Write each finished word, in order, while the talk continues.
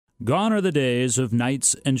Gone are the days of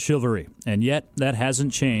knights and chivalry, and yet that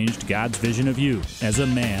hasn't changed God's vision of you as a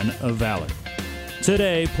man of valor.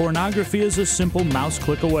 Today, pornography is a simple mouse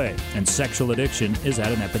click away, and sexual addiction is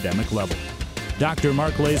at an epidemic level. Dr.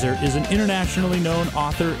 Mark Laaser is an internationally known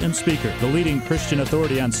author and speaker, the leading Christian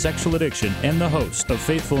authority on sexual addiction, and the host of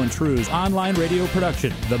Faithful and True's online radio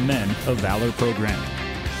production, the Men of Valor program.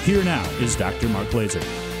 Here now is Dr. Mark Laaser.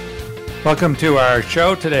 Welcome to our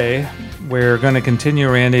show today. We're going to continue,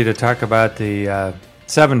 Randy, to talk about the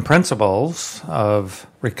 7 principles of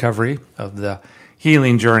recovery, of the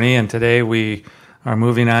healing journey, and today we are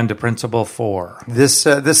moving on to principle 4. This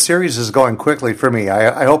series is going quickly for me.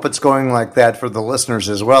 I hope it's going like that for the listeners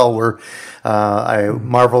as well. I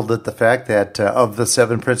marveled at the fact that of the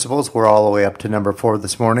 7 principles, we're all the way up to number 4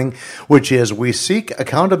 this morning, which is we seek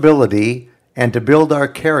accountability and to build our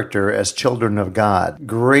character as children of God.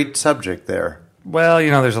 Great subject there. Well,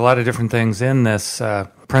 there's a lot of different things in this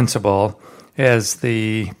principle. As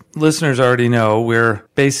the listeners already know, we're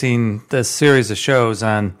basing this series of shows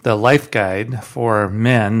on the Life Guide for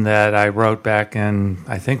Men that I wrote back in,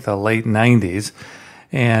 I think, the late 90s.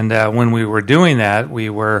 And when we were doing that, we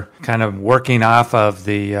were kind of working off of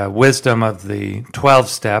the wisdom of the 12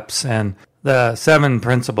 steps. And the 7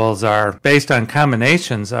 principles are based on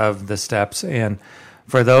combinations of the steps. And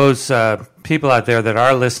for those people out there that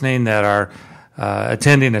are listening, that are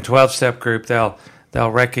attending a 12-step group, they'll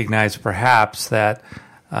recognize perhaps that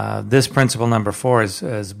this principle number 4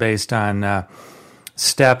 is based on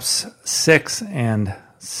steps 6 and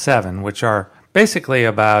 7, which are basically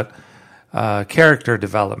about character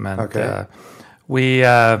development. Okay. We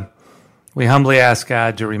humbly ask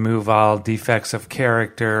God to remove all defects of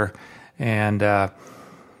character, and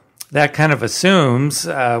that kind of assumes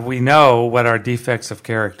we know what our defects of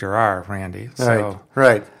character are, Randy.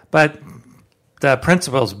 Right. But the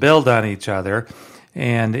principles build on each other.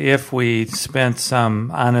 And if we spent some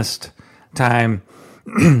honest time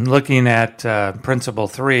looking at Principle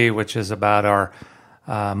 3, which is about our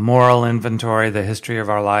moral inventory, the history of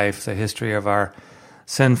our life, the history of our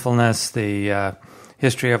sinfulness, the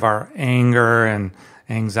history of our anger and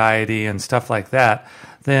anxiety and stuff like that,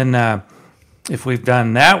 then if we've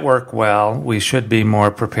done that work well, we should be more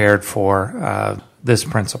prepared for this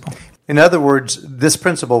principle. In other words, this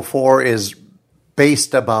principle 4 is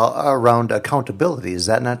based around accountability. Is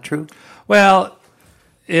that not true? Well,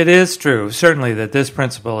 it is true, certainly, that this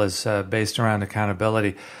principle is based around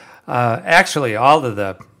accountability. Actually, all of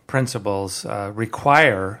the principles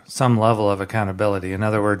require some level of accountability. In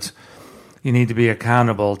other words, you need to be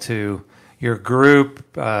accountable to your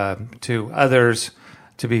group, to others,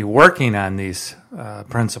 to be working on these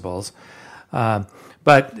principles.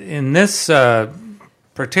 But in this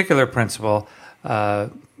particular principle,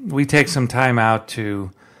 we take some time out to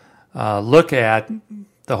look at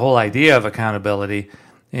the whole idea of accountability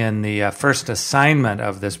in the first assignment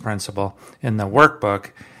of this principle in the workbook.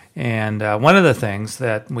 And one of the things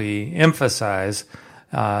that we emphasize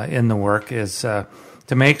in the work is to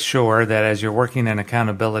make sure that as you're working an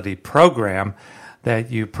accountability program, that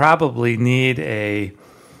you probably need a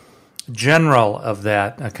general of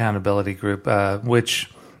that accountability group, which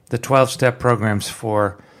the 12-step programs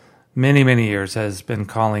for many, many years has been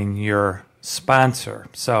calling your sponsor.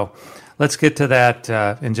 So let's get to that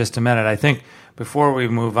in just a minute. I think before we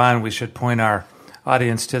move on, we should point our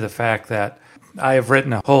audience to the fact that I have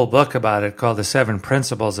written a whole book about it called The 7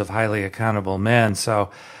 Principles of Highly Accountable Men.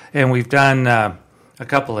 And we've done a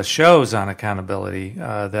couple of shows on accountability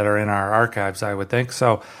that are in our archives, I would think.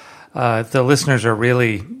 So if the listeners are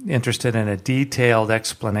really interested in a detailed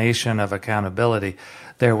explanation of accountability,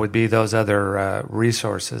 there would be those other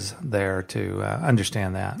resources there to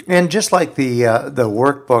understand that. And just like the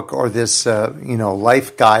workbook or this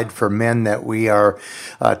life guide for men that we are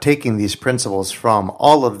taking these principles from,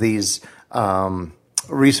 all of these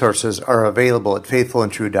resources are available at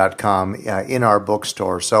faithfulandtrue.com in our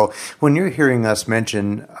bookstore. So when you're hearing us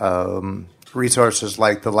mention resources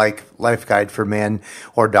like the Life Guide for Men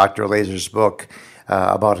or Dr. Laaser's book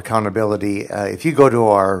about accountability, if you go to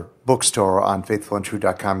our bookstore on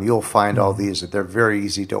faithfulandtrue.com, you'll find all these. They're very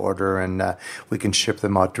easy to order, and we can ship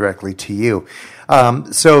them out directly to you.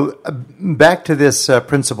 So back to this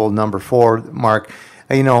principle number 4, Mark.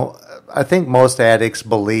 I think most addicts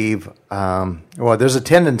believe, there's a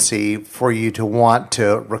tendency for you to want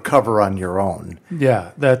to recover on your own.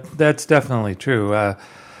 Yeah, that's definitely true.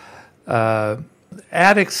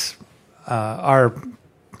 Addicts are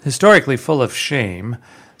historically full of shame,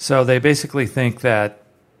 so they basically think that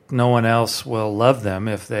no one else will love them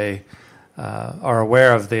if they are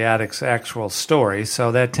aware of the addict's actual story.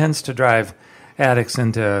 So that tends to drive addicts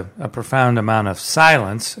into a profound amount of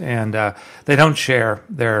silence, and they don't share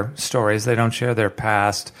their stories. They don't share their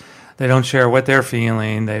past. They don't share what they're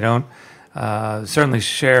feeling. They don't certainly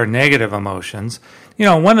share negative emotions.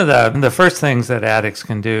 One of the first things that addicts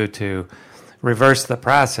can do to reverse the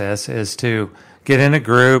process is to get in a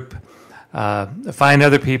group, find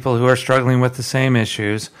other people who are struggling with the same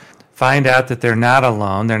issues, find out that they're not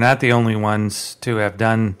alone. They're not the only ones to have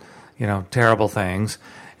done, terrible things,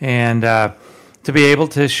 and to be able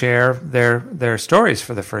to share their stories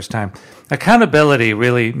for the first time. Accountability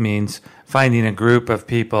really means finding a group of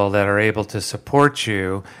people that are able to support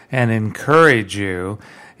you and encourage you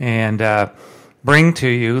and bring to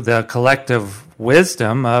you the collective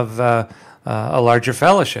wisdom of a larger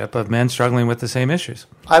fellowship of men struggling with the same issues.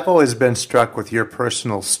 I've always been struck with your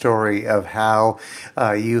personal story of how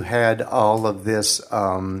you had all of this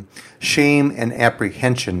shame and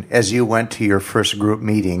apprehension as you went to your first group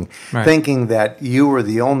meeting, right, thinking that you were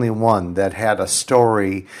the only one that had a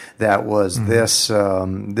story that was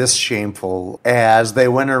this shameful, as they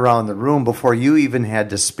went around the room before you even had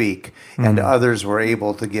to speak, and others were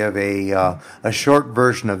able to give a short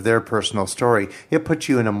version of their personal story. It put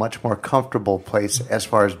you in a much more comfortable place as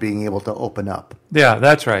far as being able to open up. Yeah,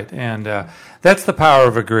 that's right. And that's the power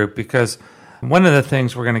of a group, because one of the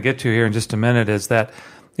things we're going to get to here in just a minute is that,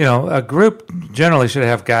 a group generally should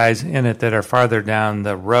have guys in it that are farther down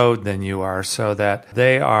the road than you are, so that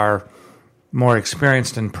they are more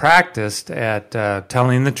experienced and practiced at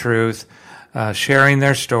telling the truth, sharing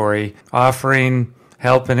their story, offering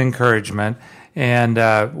help and encouragement.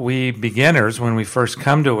 And we beginners, when we first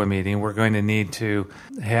come to a meeting, we're going to need to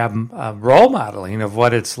have role modeling of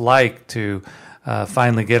what it's like to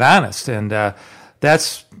finally get honest. And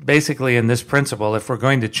that's basically in this principle. If we're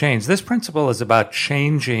going to change, this principle is about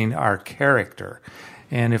changing our character.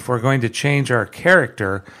 And if we're going to change our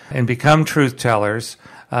character and become truth tellers,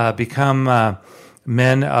 become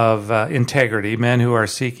men of integrity, men who are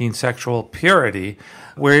seeking sexual purity,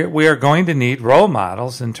 we are going to need role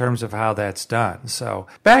models in terms of how that's done. So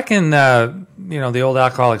back in the old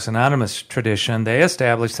Alcoholics Anonymous tradition, they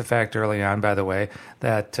established the fact early on, by the way,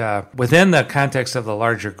 that within the context of the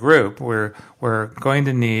larger group, we're going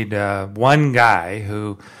to need one guy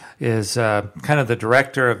who is kind of the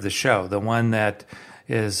director of the show, the one that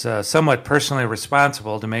is somewhat personally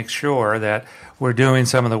responsible to make sure that we're doing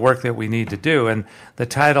some of the work that we need to do. And the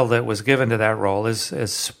title that was given to that role is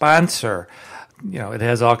sponsor. It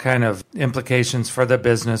has all kind of implications for the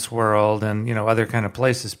business world and, other kind of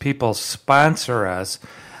places. People sponsor us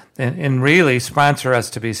and really sponsor us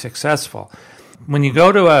to be successful. When you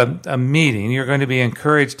go to a meeting, you're going to be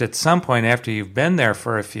encouraged at some point after you've been there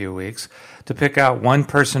for a few weeks to pick out one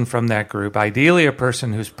person from that group, ideally a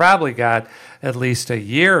person who's probably got at least a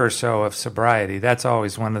year or so of sobriety. That's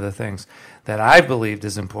always one of the things that I believed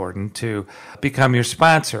is important to become your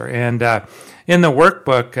sponsor. And in the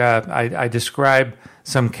workbook, I describe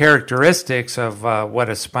some characteristics of what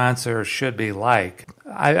a sponsor should be like.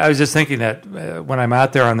 I was just thinking that when I'm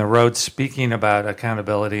out there on the road speaking about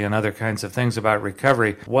accountability and other kinds of things about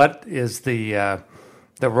recovery, what is the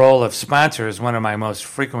role of sponsor is one of my most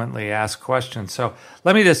frequently asked questions. So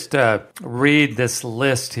let me just read this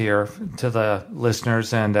list here to the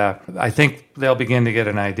listeners, and I think they'll begin to get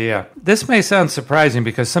an idea. This may sound surprising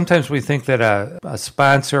because sometimes we think that a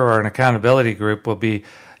sponsor or an accountability group will be,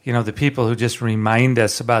 the people who just remind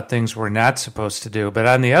us about things we're not supposed to do. But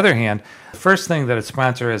on the other hand, the first thing that a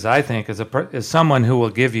sponsor is, I think, is someone who will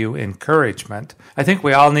give you encouragement. I think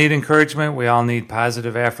we all need encouragement. We all need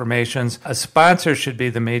positive affirmations. A sponsor should be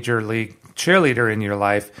the major league cheerleader in your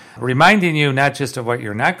life, reminding you not just of what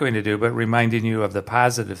you're not going to do, but reminding you of the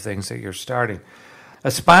positive things that you're starting. A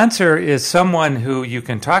sponsor is someone who you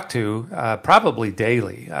can talk to probably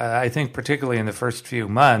daily. I think particularly in the first few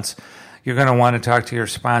months, you're going to want to talk to your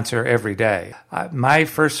sponsor every day. My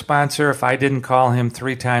first sponsor, if I didn't call him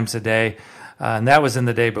 3 times a day, and that was in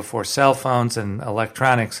the day before cell phones and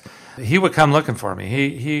electronics, he would come looking for me.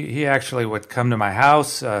 He actually would come to my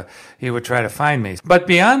house. He would try to find me. But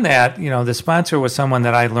beyond that, the sponsor was someone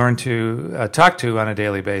that I learned to talk to on a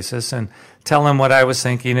daily basis and tell him what I was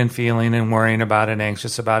thinking and feeling and worrying about and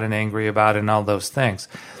anxious about and angry about and all those things.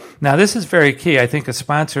 Now, this is very key. I think a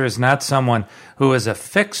sponsor is not someone who is a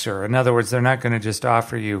fixer. In other words, they're not going to just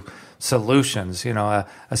offer you solutions. A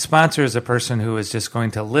sponsor is a person who is just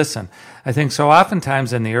going to listen. I think so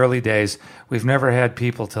oftentimes in the early days, we've never had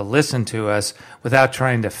people to listen to us without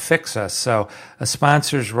trying to fix us. So a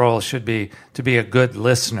sponsor's role should be to be a good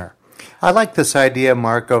listener. I like this idea,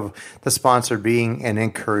 Mark, of the sponsor being an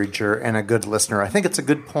encourager and a good listener. I think it's a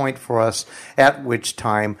good point for us at which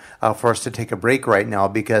time for us to take a break right now,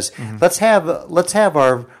 because let's have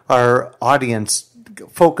our audience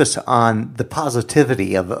focus on the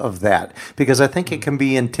positivity of that, because I think it can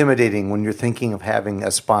be intimidating when you're thinking of having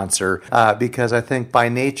a sponsor, because I think by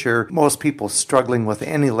nature most people struggling with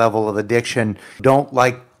any level of addiction don't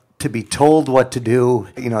like to be told what to do,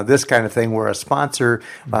 this kind of thing, where a sponsor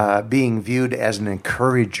being viewed as an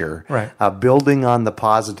encourager, right, building on the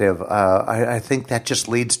positive, I think that just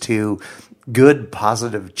leads to good,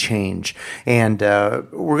 positive change. And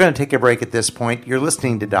we're going to take a break at this point. You're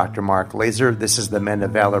listening to Dr. Mark Laaser. This is the Men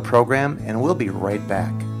of Valor program, and we'll be right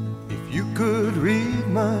back. If you could read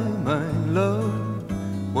my mind,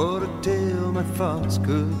 love, what a tale my thoughts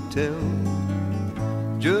could tell.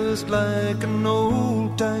 Just like an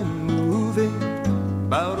old-time movie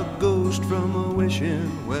about a ghost from a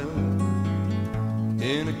wishing well,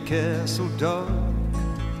 in a castle dark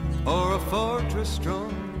or a fortress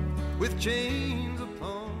strong with chains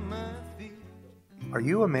upon my feet. Are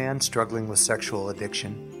you a man struggling with sexual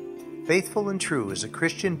addiction? Faithful and True is a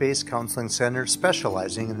Christian-based counseling center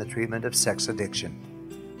specializing in the treatment of sex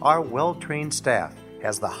addiction. Our well-trained staff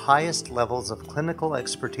has the highest levels of clinical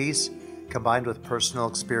expertise combined with personal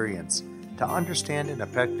experience to understand and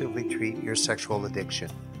effectively treat your sexual addiction.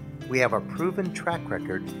 We have a proven track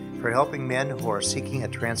record for helping men who are seeking a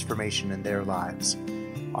transformation in their lives.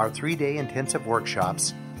 Our 3-day intensive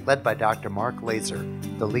workshops, led by Dr. Mark Laaser,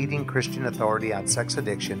 the leading Christian authority on sex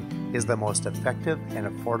addiction, is the most effective and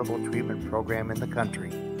affordable treatment program in the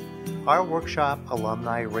country. Our workshop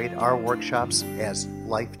alumni rate our workshops as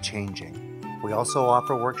life-changing. We also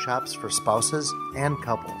offer workshops for spouses and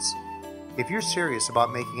couples. If you're serious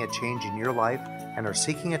about making a change in your life and are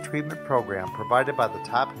seeking a treatment program provided by the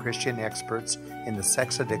top Christian experts in the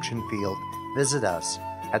sex addiction field, visit us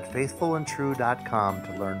at faithfulandtrue.com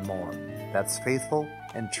to learn more. That's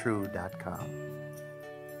faithfulandtrue.com.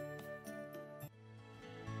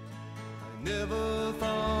 I never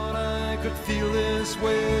thought I could feel this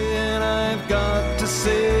way, and I've got to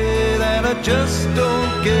say that I just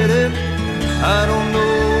don't get it. I don't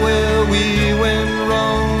know where we went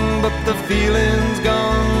wrong, but the feeling's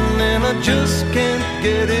gone and I just can't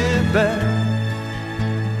get it back.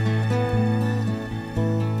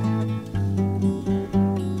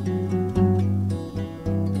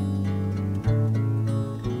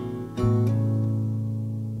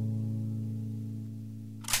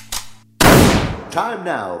 Time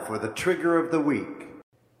now for the Trigger of the Week.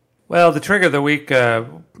 Well, the Trigger of the Week,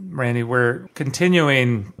 Randy, we're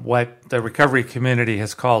continuing what the recovery community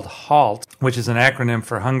has called HALT, which is an acronym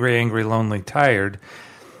for Hungry, Angry, Lonely, Tired.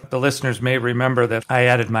 The listeners may remember that I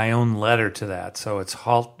added my own letter to that, so it's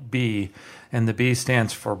HALT B, and the B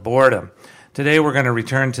stands for boredom. Today we're going to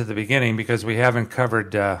return to the beginning because we haven't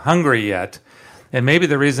covered hungry yet. And maybe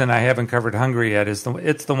the reason I haven't covered hungry yet is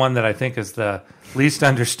it's the one that I think is the least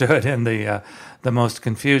understood and the most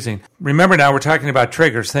confusing. Remember now, we're talking about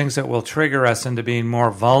triggers, things that will trigger us into being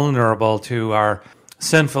more vulnerable to our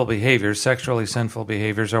sinful behaviors, sexually sinful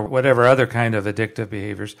behaviors, or whatever other kind of addictive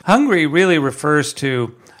behaviors. Hungry really refers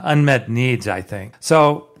to unmet needs, I think.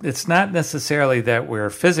 So it's not necessarily that we're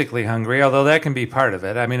physically hungry, although that can be part of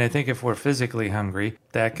it. I mean, I think if we're physically hungry,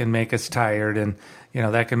 that can make us tired, and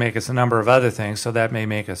that can make us a number of other things, so that may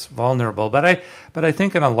make us vulnerable. But I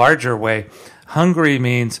think in a larger way, hungry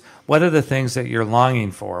means what are the things that you're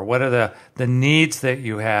longing for? What are the needs that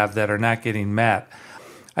you have that are not getting met?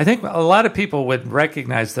 I think a lot of people would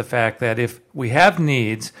recognize the fact that if we have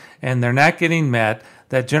needs and they're not getting met,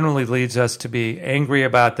 that generally leads us to be angry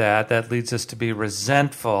about that. That leads us to be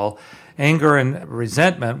resentful. Anger and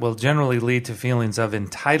resentment will generally lead to feelings of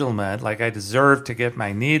entitlement, like I deserve to get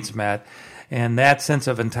my needs met. And that sense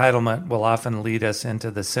of entitlement will often lead us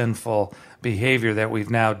into the sinful behavior that we've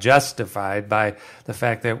now justified by the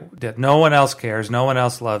fact that no one else cares, no one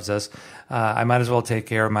else loves us. I might as well take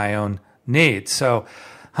care of my own needs. So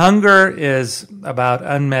hunger is about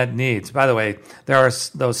unmet needs. By the way, there are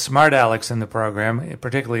those smart Alecs in the program,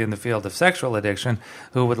 particularly in the field of sexual addiction,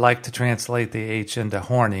 who would like to translate the H into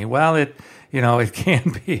horny. Well, it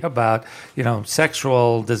can be about,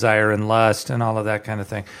 sexual desire and lust and all of that kind of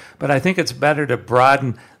thing. But I think it's better to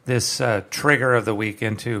broaden this trigger of the week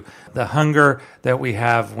into the hunger that we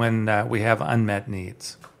have when we have unmet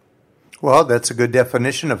needs. Well, that's a good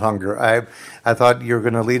definition of hunger. I thought you were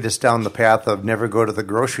going to lead us down the path of never go to the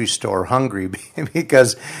grocery store hungry,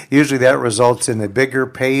 because usually that results in a bigger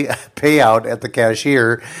payout at the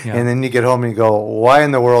cashier, and then you get home and you go, why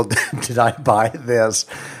in the world did I buy this?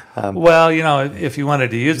 Well, if you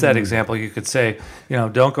wanted to use that example, you could say,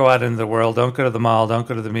 don't go out into the world, don't go to the mall, don't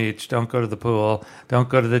go to the beach, don't go to the pool, don't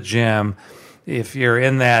go to the gym. If you're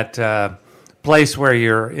in that place where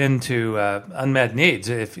you're into unmet needs,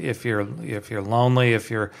 if you're lonely,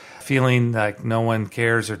 if you're feeling like no one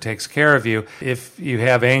cares or takes care of you, if you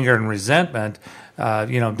have anger and resentment,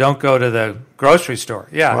 don't go to the grocery store.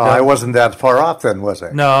 Yeah. Well, I wasn't that far off then, was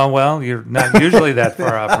I? No, well, you're not usually that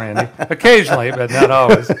far off, Randy. Occasionally, but not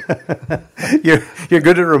always. You're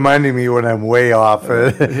good at reminding me when I'm way off.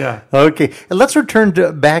 Yeah. Okay. Let's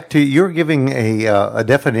return back to you're giving a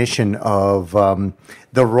definition of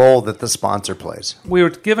the role that the sponsor plays. We were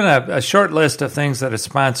given a short list of things that a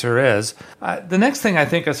sponsor is. The next thing I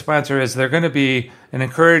think a sponsor is, they're going to be an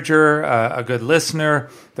encourager, a good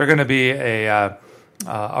listener. They're going to be a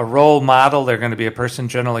role model. They're going to be a person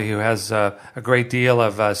generally who has a great deal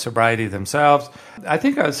of sobriety themselves. I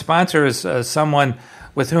think a sponsor is someone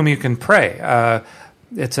with whom you can pray.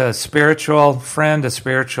 It's a spiritual friend, a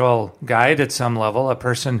spiritual guide at some level, a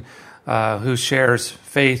person who shares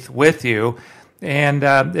faith with you, and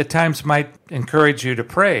at times might encourage you to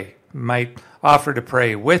pray, might offer to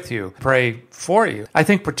pray with you, pray for you. I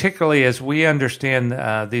think particularly as we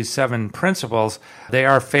understand these 7 principles, they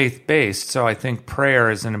are faith-based, so I think prayer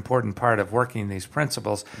is an important part of working these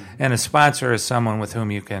principles, and a sponsor is someone with whom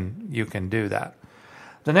you can do that.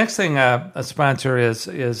 The next thing a sponsor is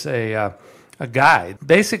a guide.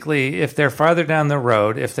 Basically, if they're farther down the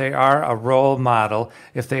road, if they are a role model,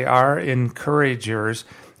 if they are encouragers,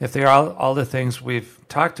 if they are all the things we've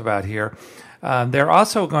talked about here, they're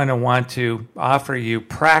also going to want to offer you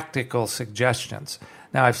practical suggestions.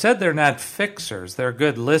 Now, I've said they're not fixers, they're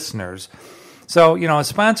good listeners. So, a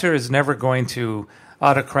sponsor is never going to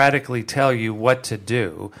autocratically tell you what to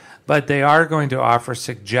do, but they are going to offer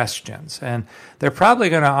suggestions. And they're probably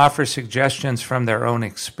going to offer suggestions from their own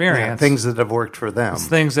experience. Yeah, things that have worked for them.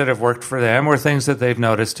 Things that have worked for them, or things that they've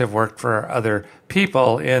noticed have worked for other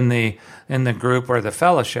people in the group or the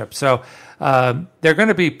fellowship. So they're going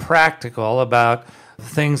to be practical about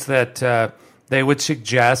things that they would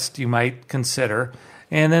suggest you might consider,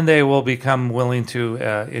 and then they will become willing to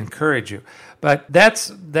encourage you. But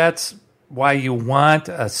that's why you want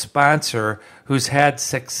a sponsor who's had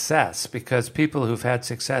success, because people who've had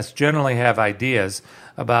success generally have ideas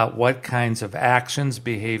about what kinds of actions,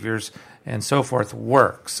 behaviors, and so forth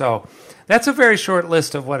work. So that's a very short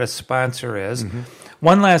list of what a sponsor is. Mm-hmm.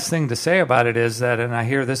 One last thing to say about it is that, and I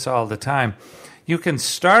hear this all the time, you can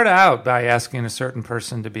start out by asking a certain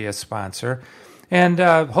person to be a sponsor, and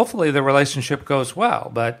hopefully the relationship goes well.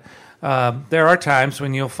 But there are times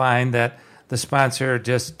when you'll find that the sponsor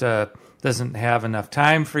just doesn't have enough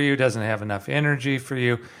time for you, doesn't have enough energy for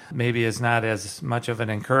you, maybe is not as much of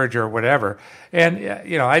an encourager or whatever. And,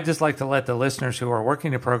 I just like to let the listeners who are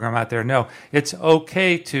working the program out there know it's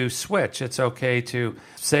okay to switch. It's okay to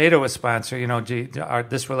say to a sponsor,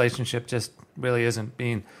 this relationship just really isn't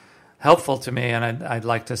being helpful to me, and I'd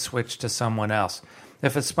like to switch to someone else.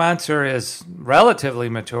 If a sponsor is relatively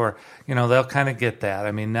mature, they'll kind of get that.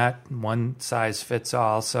 I mean, not one size fits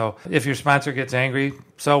all. So if your sponsor gets angry,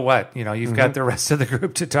 so what? You've got the rest of the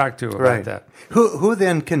group to talk to about that. Who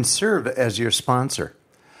then can serve as your sponsor?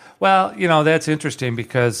 Well, that's interesting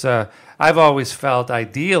because I've always felt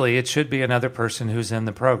ideally it should be another person who's in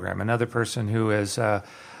the program, another person who is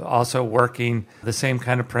also working the same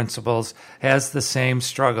kind of principles, has the same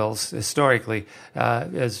struggles historically,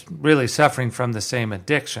 is really suffering from the same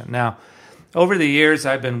addiction. Now, over the years,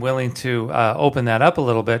 I've been willing to open that up a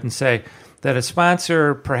little bit and say that a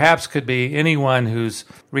sponsor perhaps could be anyone who's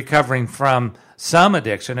recovering from some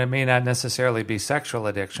addiction. It may not necessarily be sexual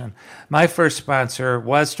addiction. My first sponsor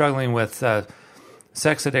was struggling with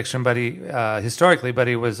sex addiction, but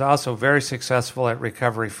he was also very successful at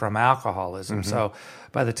recovery from alcoholism. Mm-hmm. So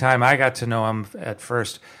by the time I got to know him at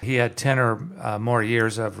first, he had 10 or more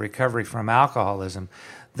years of recovery from alcoholism.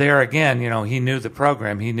 There again, he knew the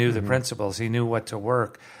program, he knew the principles, he knew what to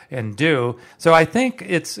work and do. So I think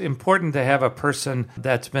it's important to have a person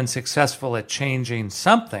that's been successful at changing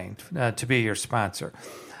something to be your sponsor.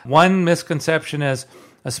 One misconception is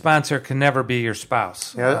a sponsor can never be your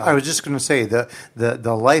spouse. Yeah, I was just going to say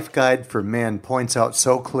the Life Guide for Men points out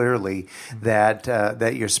so clearly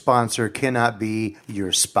that your sponsor cannot be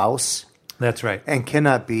your spouse. That's right. And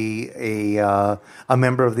cannot be a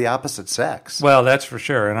member of the opposite sex. Well, that's for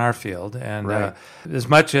sure in our field. And right. As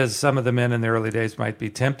much as some of the men in the early days might be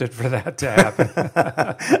tempted for that to happen.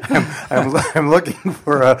 I'm looking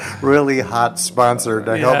for a really hot sponsor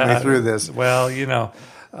to help me through this. Well,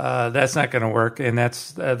 that's not going to work. And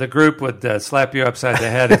that's the group would slap you upside the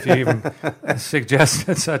head if you even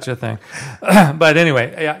suggested such a thing. But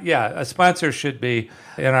anyway, yeah, a sponsor should be,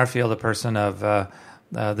 in our field, a person of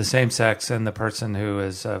the same sex and the person who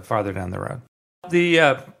is farther down the road.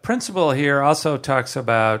 The principle here also talks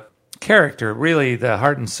about character. Really, the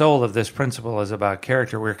heart and soul of this principle is about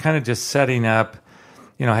character. We're kind of just setting up,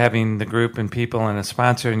 having the group and people and a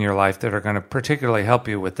sponsor in your life that are going to particularly help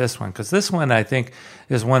you with this one. Because this one, I think,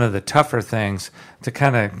 is one of the tougher things to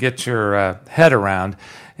kind of get your head around.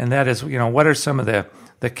 And that is, what are some of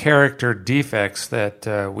the character defects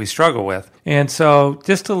that we struggle with? And so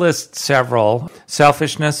just to list several,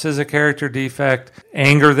 selfishness is a character defect,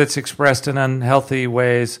 anger that's expressed in unhealthy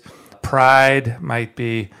ways, pride might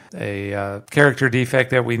be a character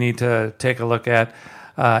defect that we need to take a look at.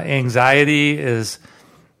 Anxiety is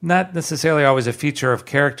not necessarily always a feature of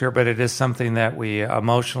character, but it is something that we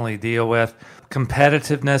emotionally deal with.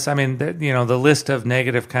 Competitiveness, the list of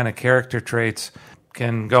negative kind of character traits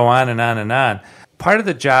can go on and on and on. Part of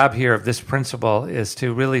the job here of this principle is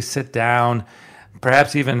to really sit down,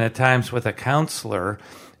 perhaps even at times with a counselor,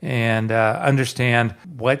 and understand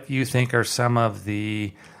what you think are some of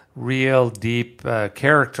the real deep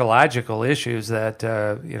characterological issues that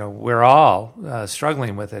we're all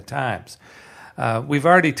struggling with at times. We've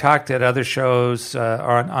already talked at other shows,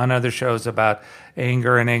 on other shows, about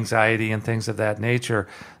anger and anxiety and things of that nature.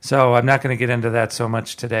 So I'm not going to get into that so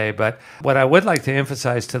much today. But what I would like to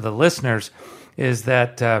emphasize to the listeners is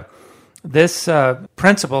that this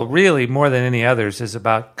principle, really more than any others, is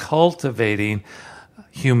about cultivating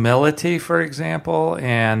humility, for example,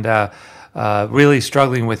 and really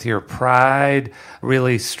struggling with your pride,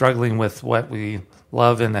 really struggling with what we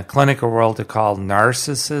love in the clinical world to call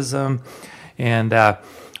narcissism. And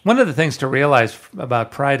one of the things to realize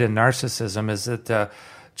about pride and narcissism is that,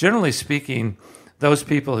 generally speaking, those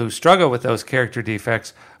people who struggle with those character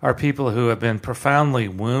defects are people who have been profoundly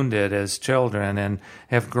wounded as children and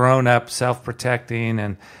have grown up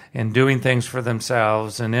self-protecting and doing things for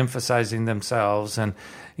themselves and emphasizing themselves and,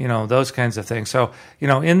 those kinds of things. So,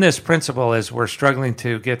 in this principle, as we're struggling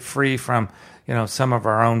to get free from, some of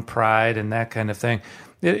our own pride and that kind of thing,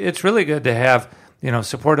 it's really good to have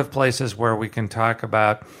supportive places where we can talk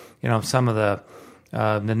about, some of the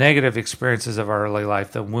negative experiences of our early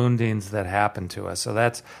life, the woundings that happen to us. So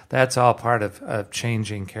that's all part of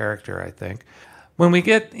changing character, I think. When we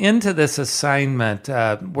get into this assignment,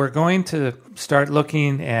 we're going to start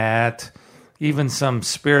looking at even some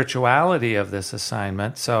spirituality of this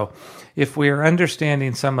assignment. So if we are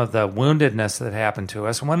understanding some of the woundedness that happened to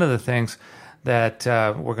us, one of the things that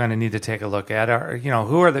we're going to need to take a look at are,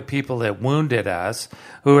 who are the people that wounded us?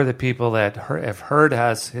 Who are the people that have hurt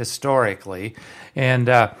us historically? And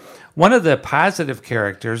one of the positive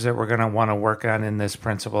characters that we're going to want to work on in this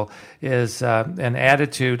principle is an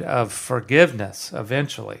attitude of forgiveness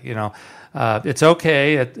eventually. It's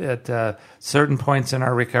okay at certain points in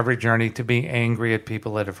our recovery journey to be angry at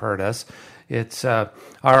people that have hurt us. It's all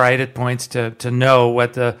right at points to know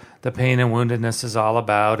what the pain and woundedness is all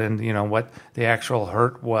about and, what the actual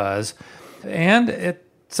hurt was. And at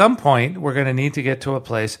some point, we're going to need to get to a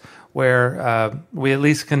place where we at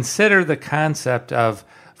least consider the concept of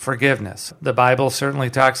forgiveness. The Bible certainly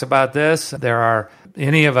talks about this. There are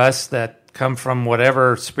any of us that come from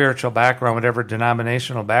whatever spiritual background, whatever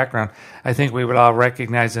denominational background, I think we would all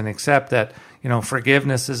recognize and accept that,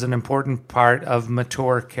 forgiveness is an important part of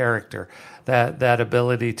mature character, that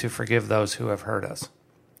ability to forgive those who have hurt us.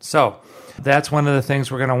 So that's one of the things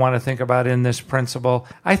we're going to want to think about in this principle.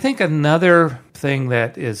 I think another thing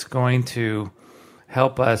that is going to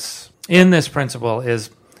help us in this principle is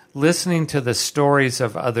listening to the stories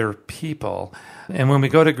of other people. And when we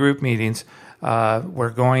go to group meetings,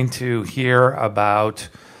 we're going to hear about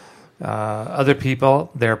other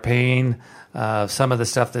people, their pain, some of the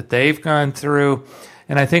stuff that they've gone through.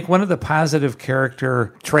 And I think one of the positive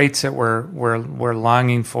character traits that we're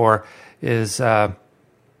longing for is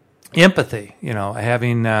empathy,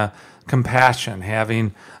 having compassion,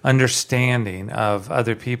 having understanding of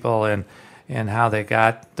other people and how they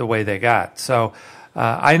got the way they got. So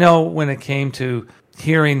I know when it came to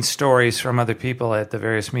hearing stories from other people at the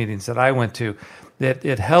various meetings that I went to, that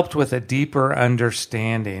it helped with a deeper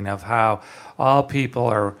understanding of how all people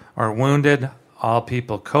are wounded, all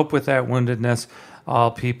people cope with that woundedness,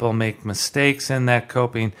 all people make mistakes in that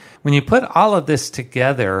coping. When you put all of this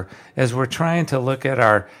together, as we're trying to look at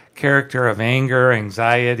our character of anger,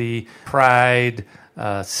 anxiety, pride,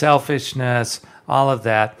 selfishness, all of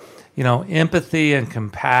that, empathy and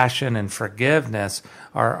compassion and forgiveness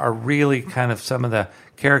are really kind of some of the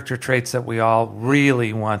character traits that we all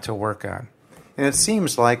really want to work on. And it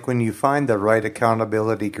seems like when you find the right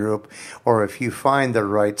accountability group, or if you find the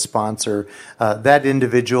right sponsor, that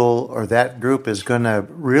individual or that group is going to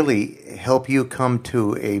really help you come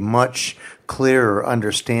to a much clearer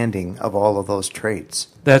understanding of all of those traits.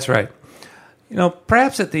 That's right.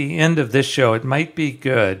 Perhaps at the end of this show, it might be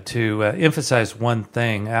good to emphasize one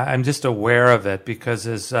thing. I'm just aware of it because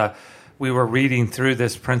as we were reading through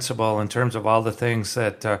this principle in terms of all the things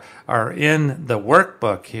that are in the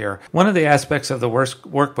workbook here, one of the aspects of the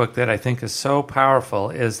workbook that I think is so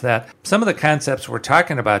powerful is that some of the concepts we're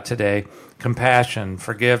talking about today, compassion,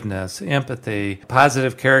 forgiveness, empathy,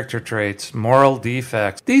 positive character traits, moral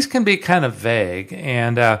defects, these can be kind of vague.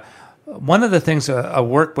 And one of the things a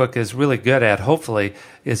workbook is really good at, hopefully,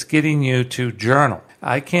 is getting you to journal.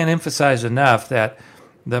 I can't emphasize enough that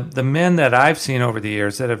the men that I've seen over the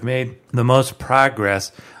years that have made the most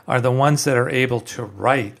progress are the ones that are able to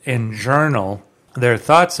write and journal their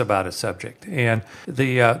thoughts about a subject. And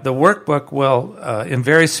the workbook will, in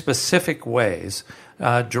very specific ways,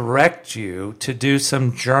 direct you to do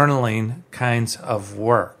some journaling kinds of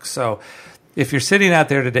work. So if you're sitting out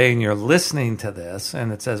there today and you're listening to this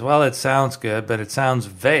and it says, well, it sounds good, but it sounds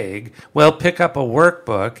vague, well, pick up a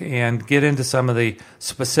workbook and get into some of the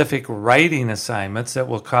specific writing assignments that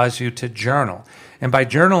will cause you to journal. And by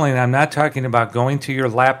journaling, I'm not talking about going to your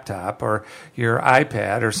laptop or your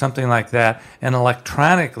iPad or something like that and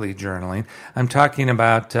electronically journaling. I'm talking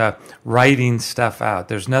about writing stuff out.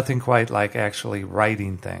 There's nothing quite like actually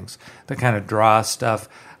writing things to kind of draw stuff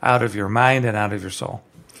out of your mind and out of your soul.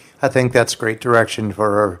 I think that's great direction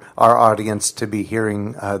for our audience to be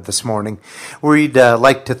hearing this morning. We'd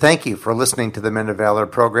like to thank you for listening to the Men of Valor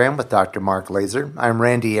program with Dr. Mark Laser. I'm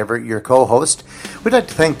Randy Everett, your co-host. We'd like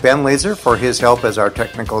to thank Ben Laser for his help as our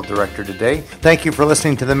technical director today. Thank you for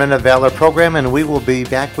listening to the Men of Valor program, and we will be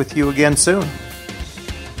back with you again soon.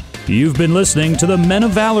 You've been listening to the Men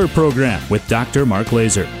of Valor program with Dr. Mark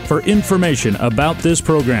Laser. For information about this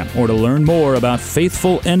program or to learn more about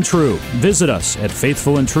Faithful and True, visit us at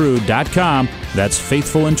faithfulandtrue.com. That's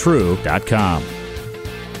faithfulandtrue.com.